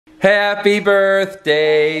Happy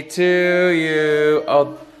birthday to you.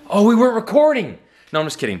 Oh, we weren't recording. No, I'm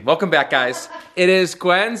just kidding. Welcome back, guys. It is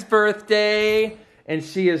Gwen's birthday, and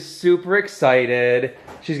she is super excited.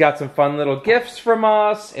 She's got some fun little gifts from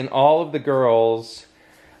us, and all of the girls,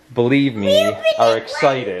 believe me, are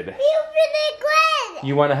excited.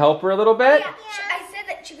 You want to help her a little bit? Yeah. I said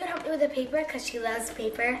that she could help me with the paper because she loves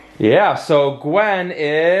paper. Yeah, so Gwen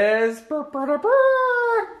is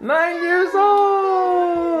 9 years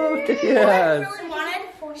old. Yes. If she really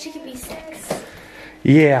wanted, she could be 6.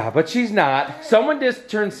 Yeah, but she's not. Someone just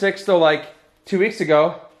turned 6 though, like 2 weeks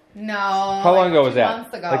ago. No. How long ago was that? 2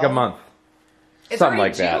 months ago. Like a month. It's something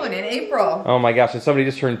like June, that. in April. Oh my gosh, and somebody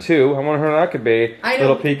just turned 2. I wonder who that could be. I know.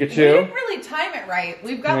 Little Pikachu. We didn't really time it right.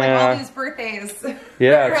 We've got like all these birthdays.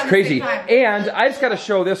 Yeah, it's crazy. And I just got to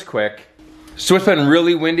show this quick. So it's been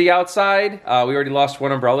really windy outside. We already lost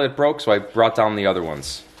one umbrella. It broke, so I brought down the other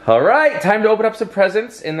ones. All right, time to open up some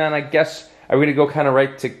presents. And then I guess, are we going to go kind of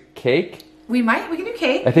right to cake? We can do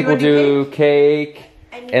cake. I think we'll do cake,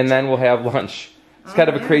 and then we'll have lunch. It's kind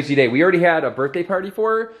of a crazy day. We already had a birthday party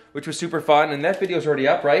for her, which was super fun, and that video's already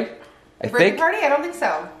up, right? I think. Birthday party? I don't think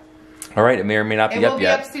so. All right, it may or may not be up yet. It will be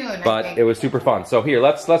up soon, but I think. it was super fun. So here,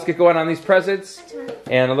 let's get going on these presents.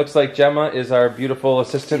 And it looks like Gemma is our beautiful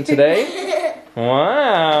assistant today.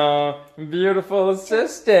 Wow, beautiful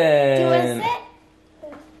assistant. Do you want to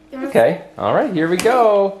sit? Okay, all right, here we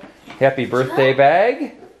go. Happy birthday bag.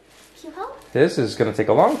 Can you help? This is gonna take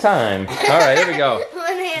a long time. All right, here we go.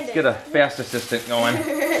 One-handed. Let's get a fast assistant going.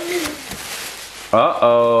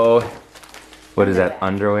 Uh-oh. What is that?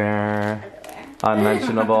 Underwear.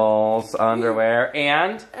 Unmentionables, underwear,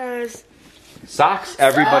 and socks.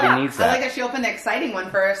 Everybody needs I like that. that she opened the exciting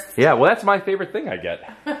one first. Yeah, well, that's my favorite thing I get.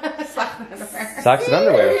 Socks and underwear. Socks and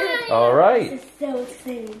underwear. All right. This is so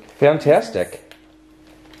exciting. Fantastic.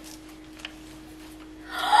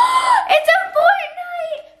 It's a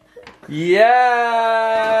Fortnite!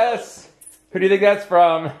 Yes! Who do you think that's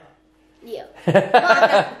from? You.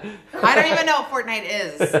 I don't even know what Fortnite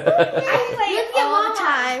is. I play it all the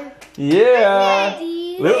time. Yeah.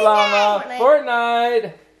 Fortnite. Loot Llama.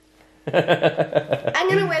 Fortnite. I'm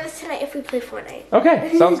gonna wear this tonight if we play Fortnite.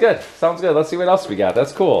 Okay, sounds good. Sounds good. Let's see what else we got.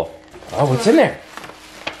 That's cool. Oh, what's in there?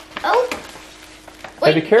 Oh.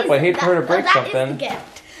 Hey, be careful. I hate for her to break that something. Is the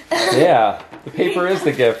gift. Yeah, the paper is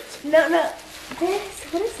the gift. No. This.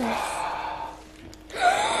 What is this?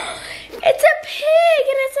 It's a pig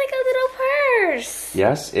and it's like a little purse.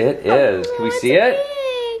 Yes, it is. Can we see it?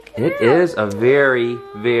 It is a very,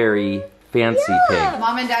 very fancy pig.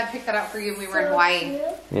 Mom and Dad picked that up for you when we were in Hawaii.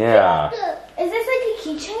 Yeah. Is this like a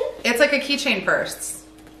keychain? It's like a keychain purse.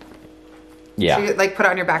 Yeah. So you like put it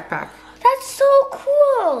on your backpack. That's so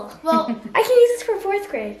cool. Well, I can use this for 4th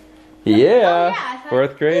grade. Yeah. I thought-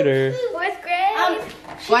 4th grader. 4th grade.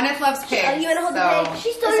 Gwyneth loves pigs. Oh, you want to hold the pig?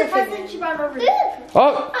 She stole your present. She brought it over.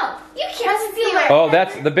 Oh. Oh, you can't steal it. Oh,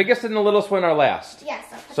 that's the biggest and the littlest one are last. Yes.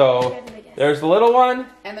 So there's the little one,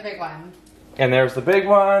 And the big one. and there's the big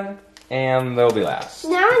one, and they'll be last.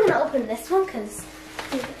 Now I'm gonna open this one because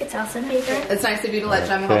it's also paper. It's nice of you to let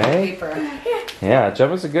Gemma hold the paper. Yeah,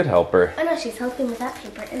 Gemma's a good helper. I know she's helping with that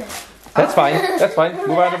paper, isn't it? That's fine. That's fine.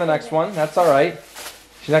 Move on to the next one. That's all right.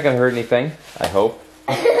 She's not gonna hurt anything. I hope.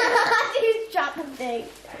 She's dropped the thing.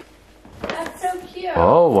 That's so cute.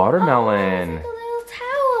 Oh, watermelon. It's like a little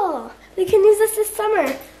towel. We can use this summer.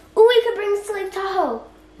 Ooh, we could bring this to Lake Tahoe.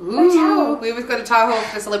 Ooh, we always go to Tahoe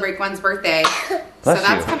to celebrate Gwen's birthday. So Bless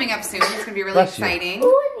that's you. coming up soon. It's gonna be really Bless you. exciting.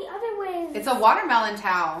 Ooh, and the other way is It's a watermelon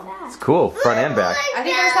towel. It's cool, front and back. I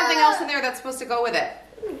think there's something else in there that's supposed to go with it.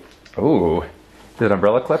 Ooh, is it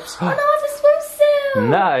umbrella clips? Oh no, it's a swimsuit.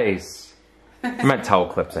 Nice. I meant towel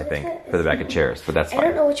clips, I think, for the back of chairs, but that's I don't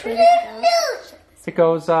fine. know which way this goes. It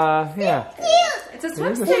goes, yeah. It's a It is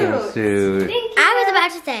a swimsuit. swimsuit. I was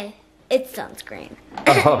about to say, it's sunscreen.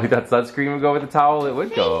 Oh, that sunscreen would go with the towel. It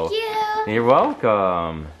would go. Thank you. You're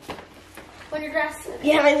welcome. When you're dressed.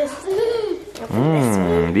 Yeah, I just.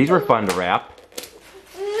 These were fun to wrap.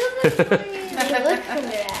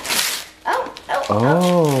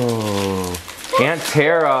 Oh. Aunt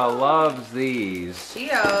Tara loves these.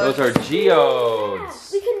 Geodes. Those are geodes.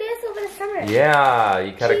 We can do this over the summer. Yeah,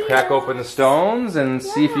 you gotta crack open the stones and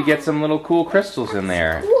see if you get some little cool crystals in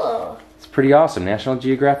there. Cool. It's pretty awesome. National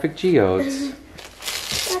Geographic geodes.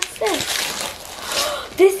 What's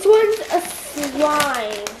this? This one's a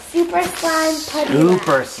slime. Super slime putty.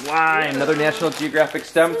 Super slime. Another National Geographic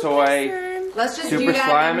STEM toy. Let's just Super do that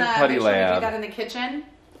slime in the, and putty make sure we lab. do that in the kitchen.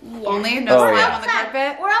 Yeah. Only no slime yeah. on the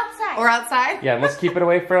carpet. Or outside. Or outside. Yeah, and let's keep it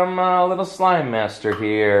away from little Slime Master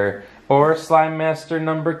here. Or Slime Master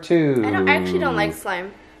number 2. I actually don't like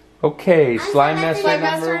slime. Okay, Slime Master Slime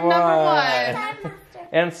number Master one. number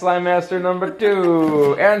And Slime Master number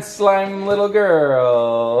 2. And Slime Little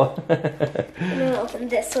Girl. I'm gonna open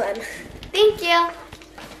this one. Thank you.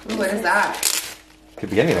 Ooh, what is that?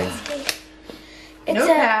 Could be anything. It's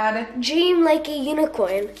Notepad. a dream like a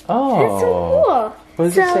unicorn. Oh. That's so cool. What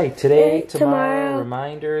does it say? Today, So, tomorrow,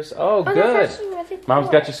 reminders. Oh, that's good. actually really cool. Mom's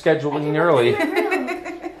got you scheduling early.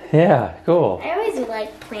 Yeah, cool. I always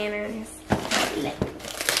like planners.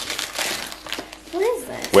 What is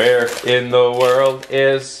this? Where in the world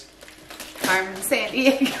is... Carmen San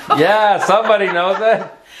Diego. Yeah, somebody knows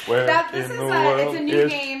it. Where This in is the world it's a new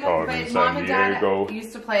is game, Carmen but Mom San and Dad Diego?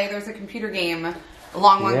 used to play. There's a computer game a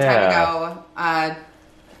long time Yeah. ago.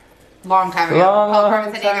 Long time ago. Long called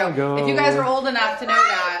Carmen San time Diego. ago. If you guys are old enough to know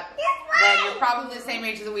that, then you're probably the same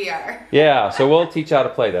age as we are. Yeah, so we'll teach you how to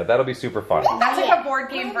play that. That'll be super fun. That's like a board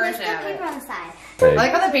game version of it. on the side. I Hey.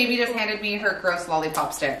 like how the baby just handed me her gross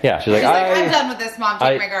lollipop stick. Yeah, she's like, I'm done with this, Mom.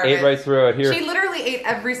 Take my I garbage. ate right through it. Here, She literally ate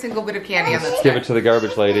every single bit of candy on this give stick. it to the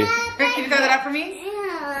garbage lady. Can you throw that up for me?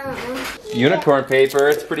 Unicorn paper,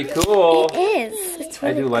 it's pretty cool. It is. It's I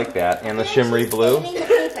really do like that. And the shimmery blue.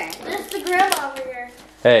 There's the grandma over here.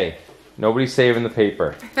 Hey, nobody's saving the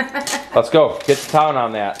paper. Let's go. Get the town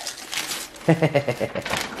on that.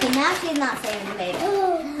 Okay, now she's not saving the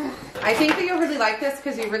paper. I think that you'll really like this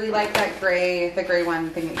because you really like that the gray one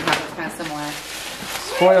thing that you have that's kind of similar.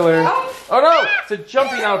 Spoiler. Oh no, it's a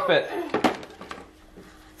jumping outfit.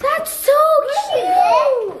 That's so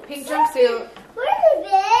cute. Pink jumpsuit.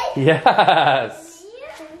 Yes.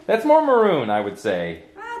 That's more maroon, I would say.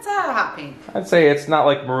 That's a hot pink. I'd say it's not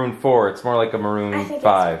like maroon 4, it's more like a I maroon think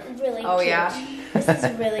 5. it's really Oh cute. yeah. This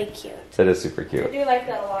is really cute. That is super cute. I do like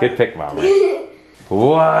that a lot. Good pick, Mama.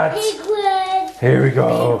 What? Piglet. Here we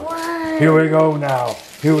go. Here we go now.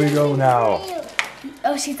 Here we go now.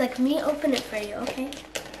 Oh, she's like, me open it for you, okay?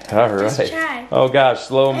 All Just right. try. Oh gosh,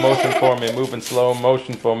 slow motion for me. Moving slow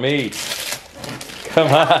motion for me. Come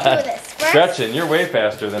Do on. this first. Gretchen, you're way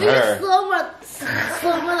faster than her. Slow mo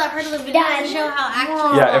that part of the video to show how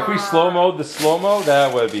actually. Yeah, if we slow-mode the slow-mo,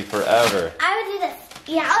 that would be forever. I would do this.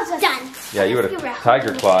 Yeah, I was just done. Yeah, you would have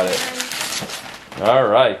tiger clawed it. All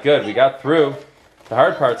right, good. We got through. The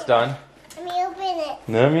hard part's done. Let me open it.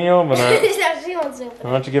 Let me open it. Yeah, she wants to open it.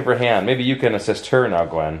 Why don't you give her a hand? Maybe you can assist her now,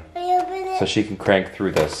 Gwen, Let me open it. so she can crank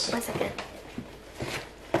through this. 1 second.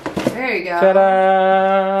 There you go.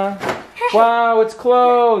 Ta-da! Wow, it's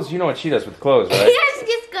closed. You know what she does with clothes, right? Yes,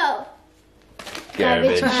 just go.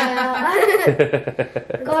 Garbage.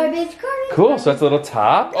 Garbage. Cool, so that's a little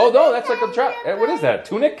top. Oh no, that's like a dress. What is that,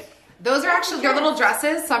 tunic? Those are actually their little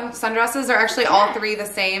dresses. Some sundresses are actually all three the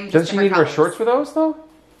same. just Doesn't she need different to wear colors. shorts for those, though?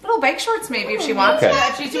 Little bike shorts maybe if she wants. Okay. Yeah,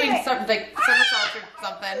 if she's doing something like somersaults or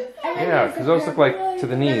something. Yeah, because those look like to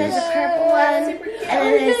the knees. There's a purple one, and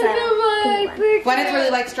then there's a pink one. Gwyneth really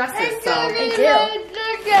likes dresses, so.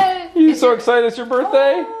 I You so excited it's your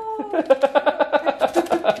birthday?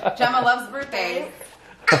 Gemma loves birthdays.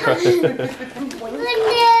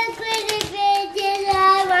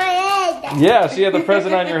 Yeah, she had the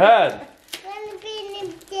present on your head.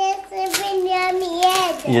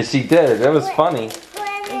 Yes, she did. That was funny.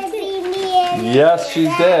 Yes, she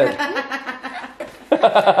did.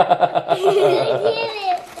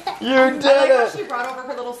 You I like did how it. she brought over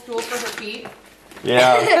her little stool for her feet.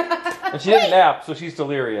 Yeah. And she didn't nap, so she's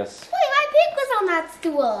delirious. Wait, my pig was on that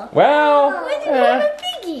stool. Well, Where'd you eh, put my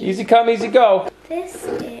piggy? easy come, easy go. This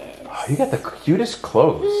is. Oh, you got the cutest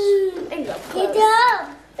clothes. You do.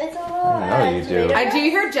 It's a little. I know you do. Do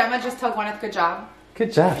you hear Gemma just tell Gwyneth good job?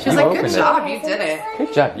 Good job. She's You like, opened good it. job, you did it.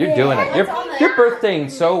 Good job. You're doing it. You're birthdaying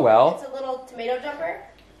so well. a little tomato jumper.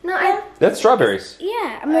 No, That's strawberries.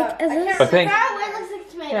 yeah, I'm like, is this? I think. That one looks like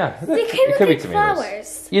tomato. Yeah, They it kind of could be like tomatoes.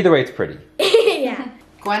 flowers. Either way, it's pretty. Yeah.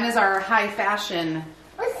 Gwen is our high fashion.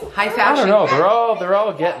 High I fashion. don't know. They're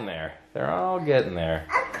all getting there. They're all getting there.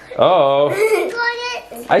 Oh,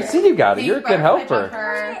 I see you got it. You're a good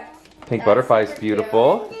helper. Pink butterfly's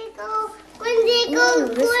beautiful.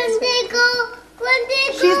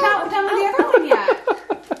 She's not done with the other one yet.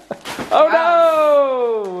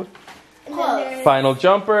 Oh no! Final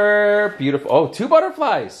jumper. Beautiful. Oh, 2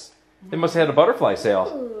 butterflies. They must have had a butterfly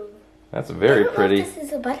sale. That's very pretty. This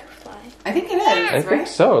is a butterfly. I think it is, I right? think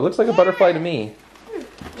so. It looks like a butterfly to me.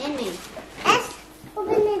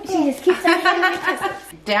 She just keeps on handing me kisses.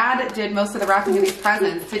 Dad did most of the wrapping of these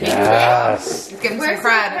presents. Did you Yes. do it? Give him some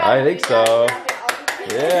cred. I think so.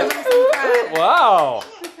 Yeah. Give him some cred. Wow.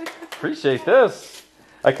 Appreciate this.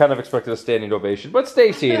 I kind of expected a standing ovation, but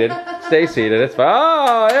stay seated. Stay seated. It's fine.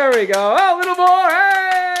 Oh, there we go. Oh, little more.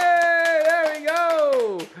 Hey, there we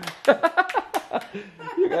go.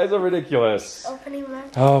 You guys are ridiculous. Opening one.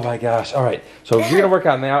 Oh my gosh. All right. So you're going to work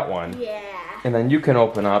on that one. Yeah. And then you can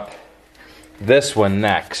open up this one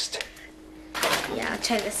next. Yeah, I'll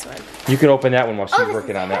try this one. You can open that one while she's this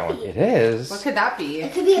working is on that one. heavy. It is. What could that be?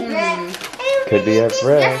 It could be a brick. Could be a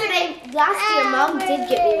brick. Last year, Mom did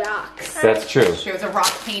get me rocks. That's true. It was a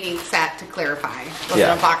rock painting set, to clarify. It wasn't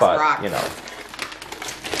Yeah, a box but, of rocks. you know.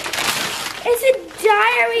 It's a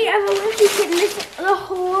diary of a Wimpy Kid, and it's the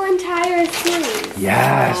whole entire series.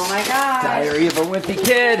 Yes. Oh my gosh. Diary of a Wimpy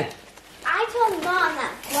Kid. I told Mom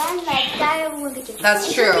that one like diary of a Wimpy Kid. That's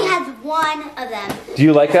She true. only has one of them. Do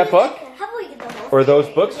you like that book? How about we get the whole Or those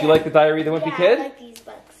books? You like the Diary of the Wimpy Yeah, Kid? I like these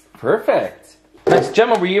books. Perfect. Nice.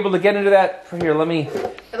 Gemma, were you able to get into that? Here, let me. It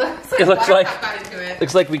looks like, It looks like- Buttercup got into it.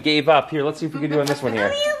 Looks like we gave up. Here, let's see if we can do on this one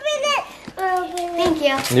here. Thank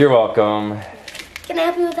you. You're welcome. Can I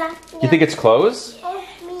help you with that? You think it's clothes?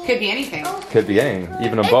 Could be anything. Could be anything.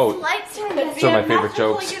 Even a boat. Lights are Those are my favorite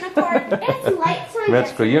jokes. It's lights are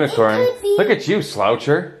Magical unicorn. It could be- Look at you,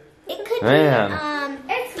 sloucher. It could Man.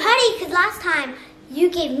 be putty, because last time you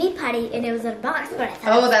gave me putty and it was in a box, but I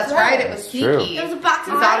thought Oh, that's it was right. It was That's true. sneaky. There was a box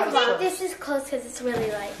You of thought I it was think clothes. this is close because it's really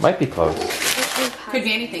light. Might be close. Could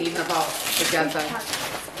be anything, even a ball. If Dad said.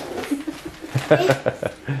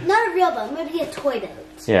 not a real boat, maybe a toy boat.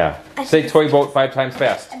 Yeah. Say toy boat 5 times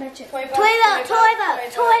fast. I bet you. Toy boat, toy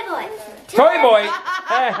boat, toy boat. Toy boy.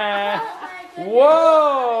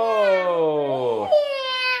 Whoa.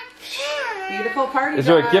 Beautiful party Is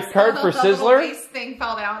there a dress. gift card Although for the little Sizzler? waist thing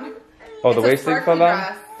fell down. Oh, the It's a waist thing fell sparkly down?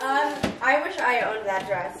 dress. I wish I owned that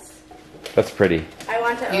dress. That's pretty. I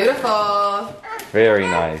want to own Beautiful. Very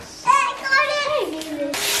nice.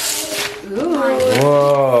 Ooh.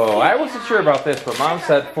 Whoa. I wasn't sure about this, but Mom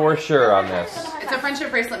said for sure on this. It's a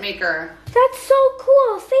friendship bracelet maker. That's so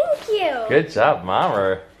cool. Thank you. Good job,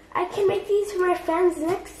 Mom. I can make these for my friends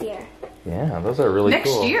next year. Yeah, those are really Next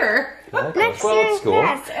cool. year. Next Well, year, it's cool.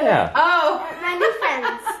 yes. Yeah. Oh. My new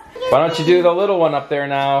friends. Why don't you do the little one up there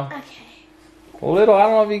now? Okay. Little, I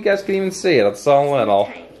don't know if you guys can even see it. It's so little.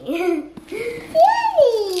 Tiny.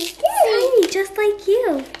 Tiny, just like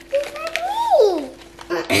you.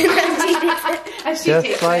 As she Just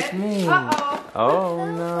takes like it. me. Uh-oh. Oh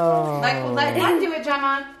no. Let Dad do it,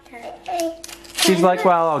 Gemma. She's like,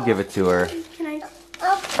 well, I'll give it to her. Can I?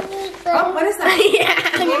 Oh, what is that?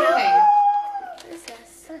 Yeah.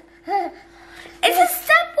 It's a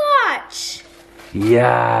stopwatch.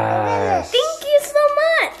 Yes. Thank you so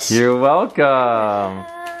much. You're welcome.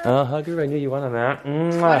 Oh, hugger, I knew you wanted that.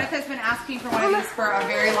 Gwyneth Mwah. has been asking for one of these for a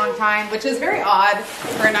very long time, which is very odd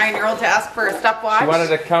for a 9-year-old to ask for a stopwatch. She wanted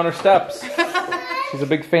to counter steps. She's a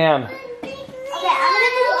big fan.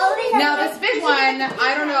 Now this big one,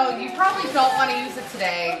 I don't know. You probably don't want to use it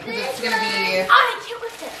today because it's gonna be. Oh, I can't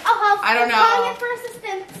lift it. Oh, I don't calling know. it for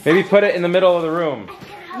assistance. Maybe put it in the middle of the room.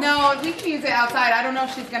 No, we can use it outside. I don't know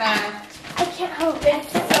if she's gonna. I can't hold it.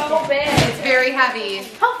 It's so big. It's very heavy.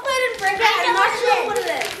 Hopefully I didn't break it. I'm not sure what it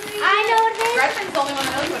is. I know what it is. Gretchen's the only one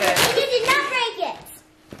that knows what it is. You did not break it.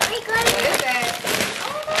 What is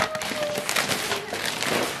it?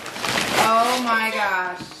 Oh my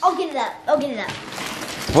gosh! I'll get it up. I'll get it up.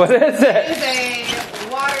 What is It it? is a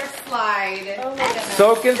water slide. Oh my goodness.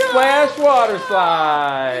 Soak and splash water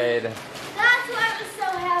slide. That's why it was so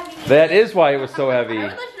heavy. That is why it was so I heavy. would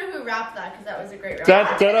like to know who wrapped that because that was a great wrap.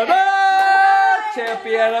 Da, da, da, da!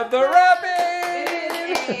 Champion of the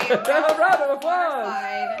wrapping! Round of applause!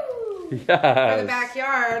 Slide for the Yes.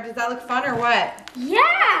 backyard. Does that look fun or what?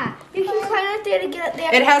 Yeah. You can climb up there to get up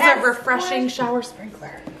there. It has a That's refreshing shower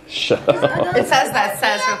sprinkler. Shut up. It says that. It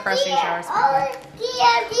says refreshing shower sprinkler.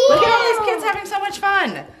 Look at all these kids having so much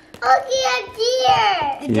fun.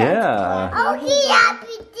 Yeah.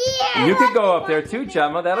 You could go up there too,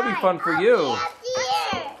 Gemma. That'll be fun for you.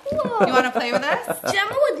 You want to play with us?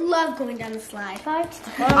 Gemma would love going down the slide.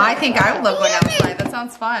 I think I would love going down the slide. That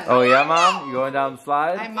sounds fun. Oh yeah, Mom? You going down the I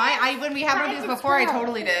slide? might. When we had one of these before, I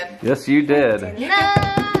totally did. Yes, you did.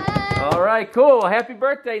 All right, cool. Happy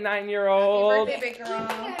birthday, 9-year-old. Happy birthday, Big Girl.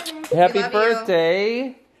 Happy We love you.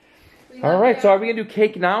 birthday. All right, so are we going to do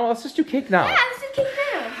cake now? Let's just do cake now. Yeah, let's do cake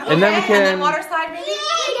now. And then we And then can, water slide,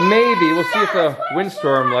 maybe? maybe, we'll see if the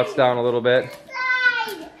windstorm lets down a little bit.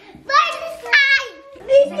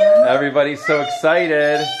 Everybody's so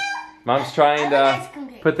excited. Mom's trying to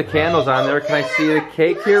put the candles on there. Can I see the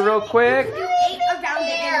cake here real quick? Do 8 around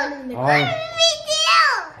it and 1 in the Oh, middle.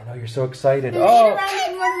 I know you're so excited. Do 8 Oh, around it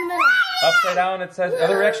and 1 in the middle. upside down it says, are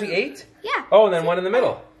there actually 8? Yeah. Oh, and then 1 in the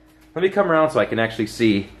middle. Let me come around so I can actually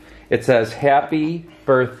see. It says, happy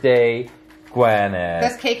birthday, Gwyneth.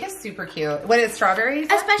 This cake is super cute. What is it, strawberries?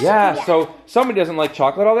 Especially Yeah, so somebody doesn't like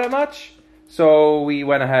chocolate all that much. So we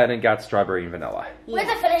went ahead and got strawberry and vanilla. We have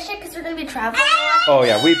to finish it because we're going to be traveling a lot. Oh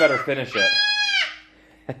yeah, we better finish it.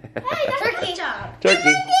 Turkey job. Turkey.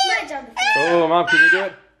 My job. Oh, Mom, can you do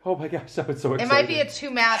it? Oh my gosh, that was so exciting. It might be a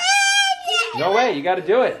 2-match. No way, you gotta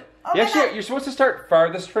do it. Yes, you're supposed to start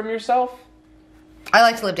farthest from yourself. I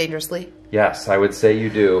like to live dangerously. Yes, I would say you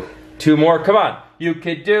do. 2 more, come on. You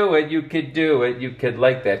could do it, you could do it. You could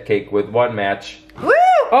like that cake with 1 match. Woo!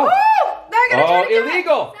 Oh, They're gonna try to do it.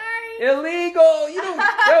 illegal. Illegal. You don't,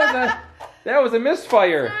 that was a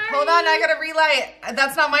misfire. Hold on, I gotta relight.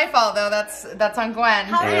 That's not my fault though. That's on Gwen.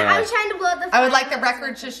 Yeah. I was trying to blow the I would like the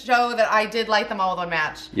record to show that I did light them all with 1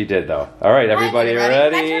 match. You did though. All right, everybody,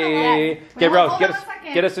 Ready? ready? Gabrielle, hold on a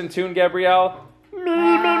second. get us in tune, Gabrielle.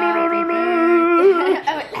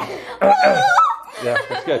 Yeah,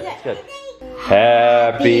 that's good. That's good.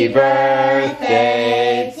 Happy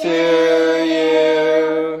birthday to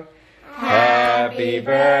you. Happy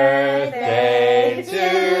birthday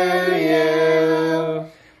to you.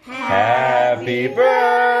 Happy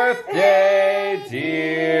birthday,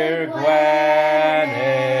 dear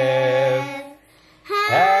Gwyneth.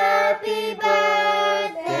 Happy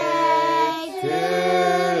birthday to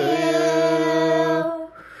you.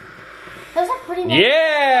 Those are pretty nice.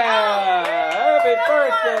 Yeah! Happy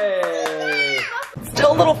birthday!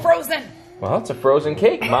 Still a little frozen. Well, it's a frozen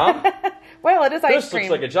cake, Mom. Well, it is ice This cream.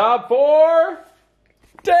 looks like a job for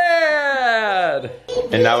Dad!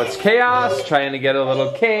 And now it's chaos, trying to get a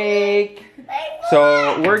little cake.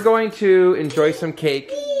 So we're going to enjoy some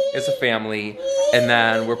cake as a family, and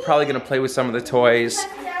then we're probably gonna play with some of the toys.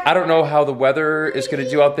 I don't know how the weather is gonna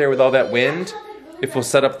do out there with all that wind. If we'll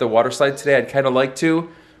set up the water slide today, I'd kinda like to.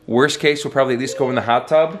 Worst case, we'll probably at least go in the hot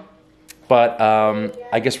tub. But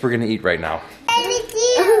I guess we're gonna eat right now.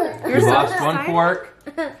 We lost 1 fork.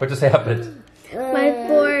 What just happened? My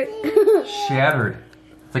fork. Shattered.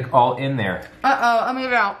 It's like all in there. Uh-oh, I'll move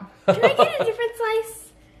it out. Can I get a different slice?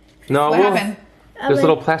 No, What happened? there's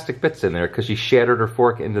little plastic bits in there because she shattered her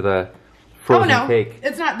fork into the frozen Oh no, cake.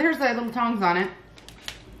 it's not. There's the little tongs on it.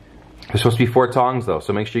 There's supposed to be 4 tongs though,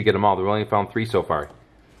 so make sure you get them all. We've only found 3 so far.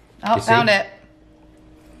 Oh, You see? found it.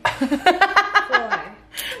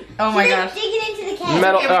 Oh my gosh. Dig it into the cake.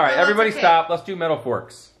 Metal. okay, All right, well, everybody that's okay. stop. Let's do metal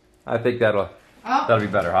forks. I think that'll Oh. be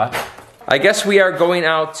better, huh? I guess we are going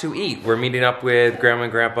out to eat. We're meeting up with Grandma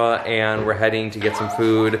and Grandpa, and we're heading to get some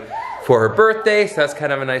food for her birthday. So that's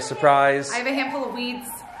kind of a nice surprise. I have a handful of weeds.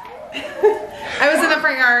 I was in the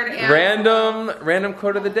front yard and Random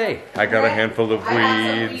quote of the day. I got a handful of I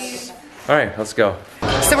have some weeds. weeds. All right, let's go.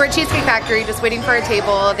 So we're at Cheesecake Factory, just waiting for a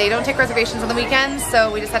table. They don't take reservations on the weekends,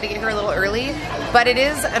 so we just had to get here a little early. But it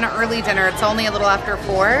is an early dinner. It's only a little after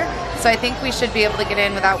 4, so I think we should be able to get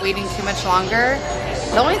in without waiting too much longer.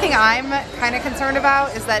 The only thing I'm kind of concerned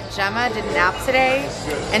about is that Gemma didn't nap today,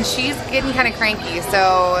 and she's getting kind of cranky,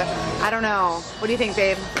 so I don't know. What do you think,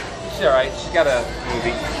 babe? She's all right. She's got a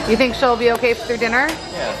movie. You think she'll be okay through dinner?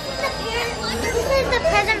 Yeah. This is the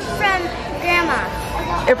present from Grandma.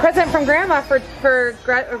 A present from Grandma for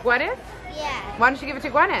Gwyneth? Yeah. Why don't you give it to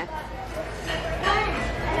Gwyneth?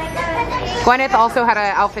 Gwyneth also had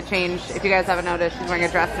an outfit change, if you guys haven't noticed. She's wearing a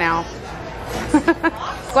dress now.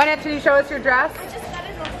 Gwyneth, can you show us your dress?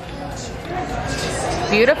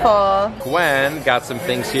 Beautiful. Gwen got some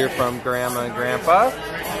things here from Grandma and Grandpa.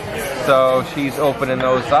 So she's opening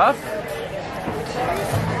those up.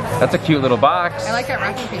 That's a cute little box. I like that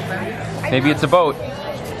wrapping paper. Maybe it's a boat.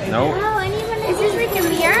 Nope. Oh, I need one. Is this like a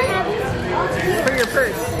mirror? For your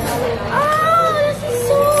purse. Oh, this is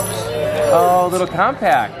so cute. Oh, little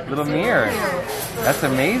compact, little mirror. That's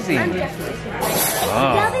amazing. Now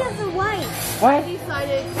Oh. they have the white. What?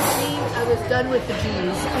 Decided I was done with the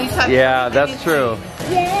jeans. Yeah, that's true.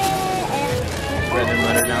 Yeah. Bread and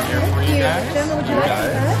butter down there for you guys.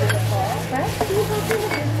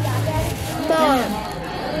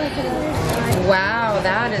 Wow,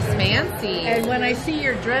 that is fancy. And when I see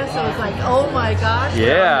your dress, I was like, oh my gosh. we're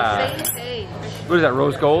Yeah. on the same page. What is that,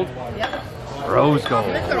 rose gold? Yep. Rose gold.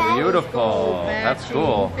 It's a rose Beautiful. gold That's matching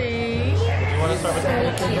cool. thing.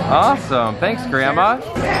 Awesome. Thanks, Grandma.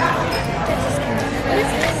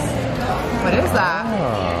 What is that?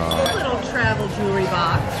 Oh, A little travel jewelry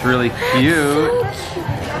box it's really cute.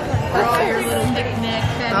 for all your little knickknacks.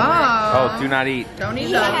 And Oh, do not eat. Don't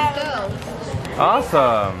eat those. those.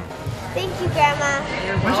 Awesome. Thank you, Grandma.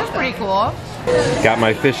 Which is pretty cool. Got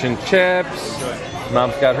my fish and chips.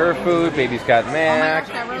 Mom's got her food. Baby's got Oh my mac.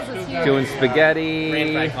 gosh, that rose is huge. Doing spaghetti.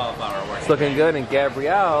 It's looking good. And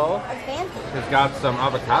Gabrielle has got some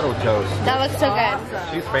avocado toast. That looks so good.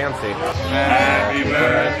 She's fancy. Happy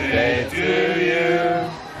birthday to you.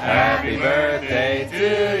 Happy birthday to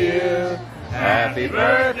you. Happy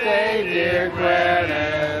birthday, dear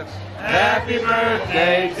Gwyneth. Happy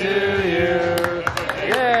birthday to you.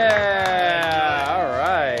 Yeah, all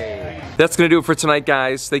right. That's gonna do it for tonight,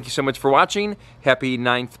 guys. Thank you so much for watching. Happy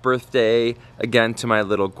 9th birthday again to my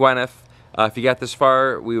little Gwyneth. If you got this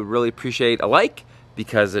far, we would really appreciate a like,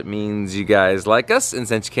 because it means you guys like us, and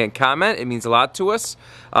since you can't comment, it means a lot to us.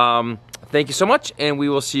 Thank you so much, and we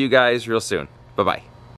will see you guys real soon. Bye-bye.